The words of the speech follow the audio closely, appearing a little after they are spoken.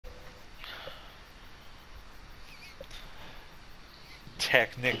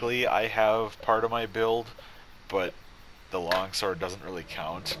technically I have part of my build, but the longsword doesn't really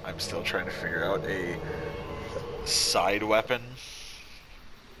count. I'm still trying to figure out a side weapon.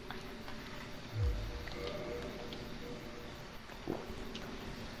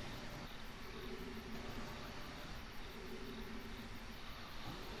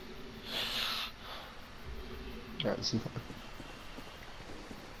 That's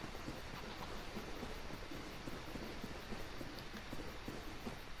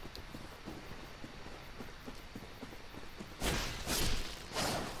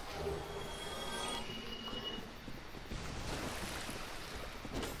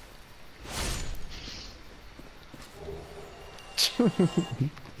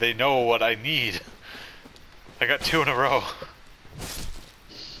They know what I need. I got 2 in a row.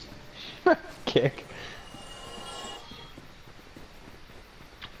 kick.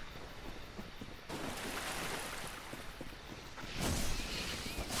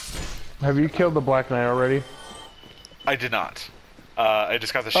 Have you killed the Black Knight already? I did not. I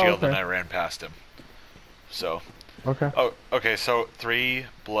just got the shield okay. and I ran past him. So. Okay. Oh, okay, so 3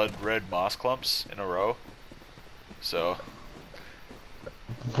 blood red moss clumps in a row. So.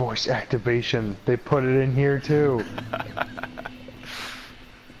 Voice activation. They put it in here too.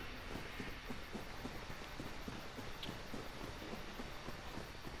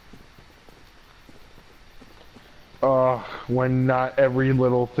 When not every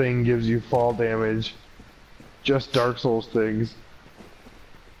little thing gives you fall damage. Just Dark Souls things.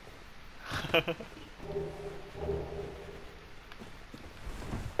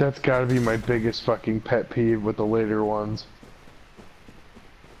 That's gotta be my biggest fucking pet peeve with the later ones.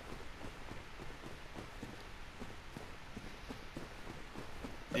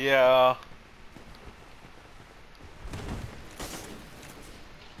 Yeah.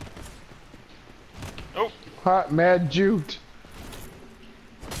 Oh. Hot mad juked.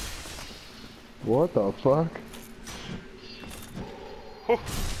 What the fuck? Whew.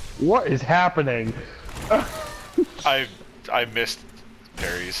 What is happening? I missed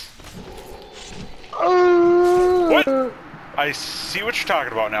parries. What? I see what you're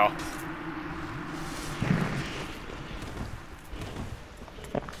talking about now.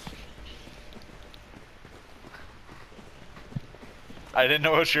 I didn't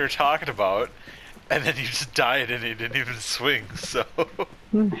know what you were talking about, and then you just died and he didn't even swing, so...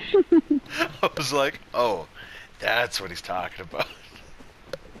 I was like, oh, that's what he's talking about.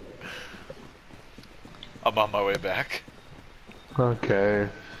 I'm on my way back. Okay.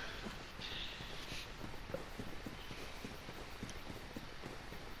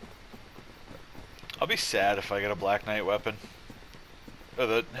 I'll be sad if I get a Black Knight weapon. Or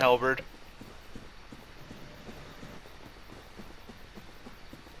the halberd.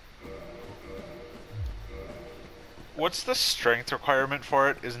 What's the strength requirement for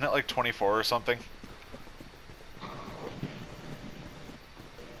it? Isn't it like 24 or something?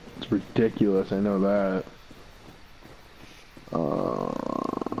 It's ridiculous, I know that.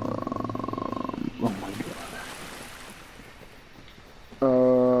 Oh my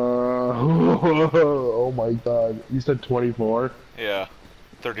god. Oh my god. You said 24? Yeah.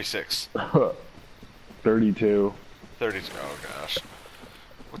 36. 32. 32. Oh gosh.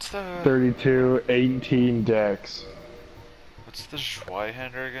 What's the... 32, 18 decks. What's the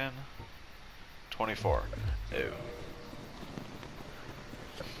Zweihander again? 24. Ew.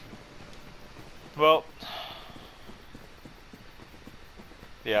 Well...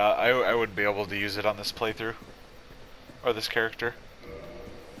 Yeah, I wouldn't be able to use it on this playthrough. Or this character.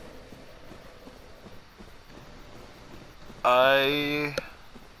 I...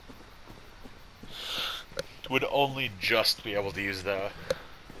 would only just be able to use the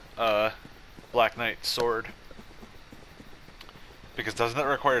Black Knight sword. Because doesn't it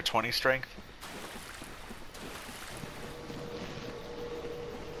require 20 strength?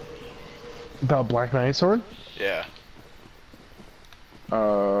 The Black Knight sword? Yeah.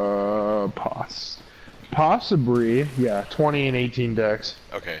 Possibly, yeah, 20 and 18 decks.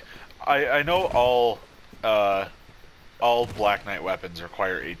 Okay. I know all Black Knight weapons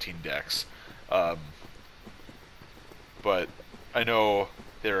require 18 dex. But I know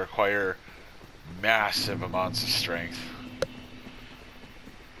they require massive amounts of strength.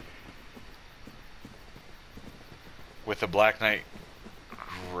 With the Black Knight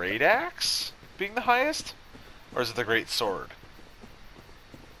Great Axe being the highest? Or is it the Great Sword?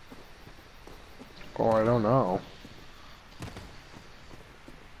 Oh, I don't know.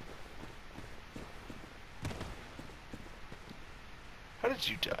 How did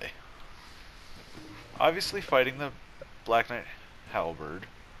you die? Obviously fighting the Black Knight Halberd.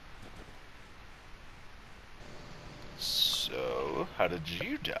 So... So, how did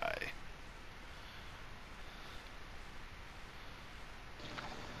you die?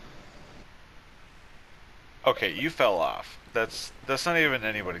 Okay, you fell off. That's not even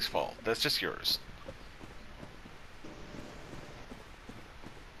anybody's fault. That's just yours.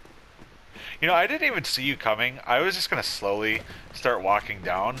 You know, I didn't even see you coming. I was just gonna slowly start walking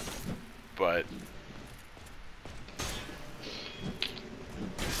down, but...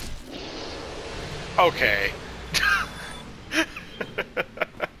 Okay.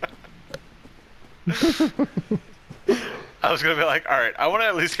 I was gonna be like, alright, I want to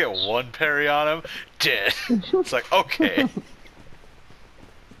at least get one parry on him. Dead. It's like, okay.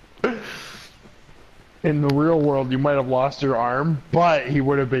 In the real world, you might have lost your arm, but he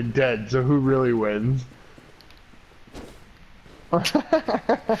would have been dead, so who really wins?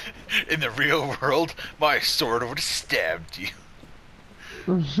 In the real world, my sword would have stabbed you.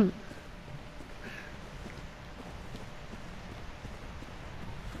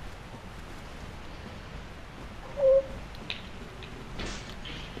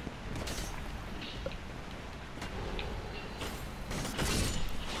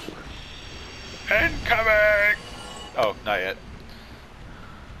 Incoming! Oh, not yet.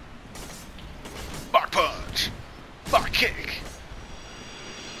 Back punch! Back kick!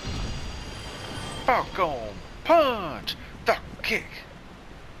 Falcon punch! Duck kick!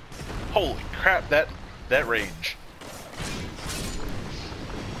 Holy crap, that range.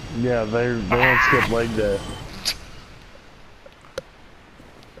 Yeah, they don't skip leg day.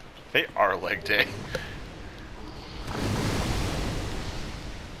 They are leg day.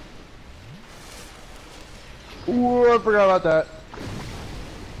 Ooh, I forgot about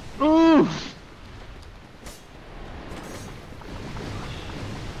that. Oof!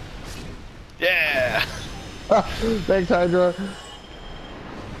 Yeah! Thanks, Hydra.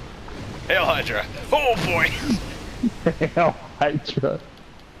 Hail Hydra! Oh boy! Hail Hydra.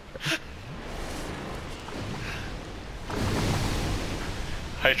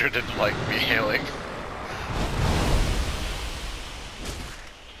 Hydra didn't like me hailing.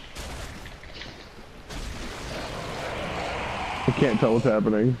 I can't tell what's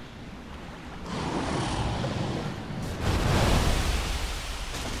happening.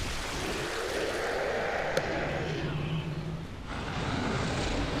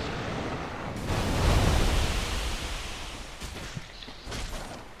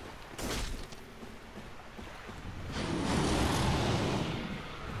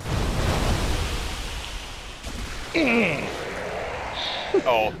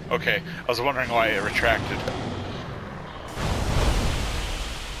 Oh, okay. I was wondering why it retracted.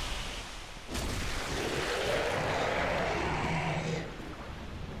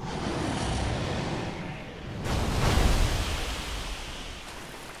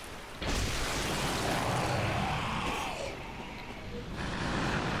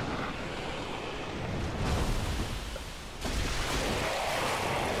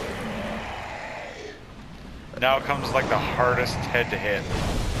 Now comes like the hardest head to hit.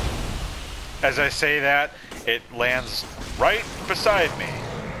 As I say that, it lands right beside me.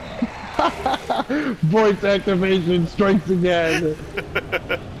 Voice activation strikes again.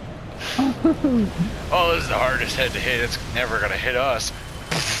 Oh, this is the hardest head to hit. It's never gonna hit us.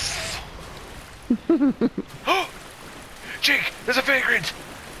 Jake, there's a vagrant!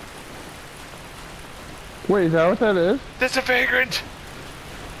 Wait, is that what that is? There's a vagrant!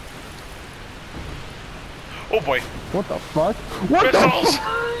 Oh boy. What the fuck? What Missiles! the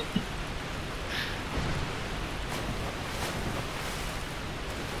fuck?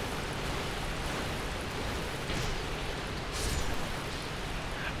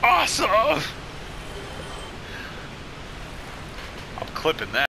 Awesome! I'm clipping that.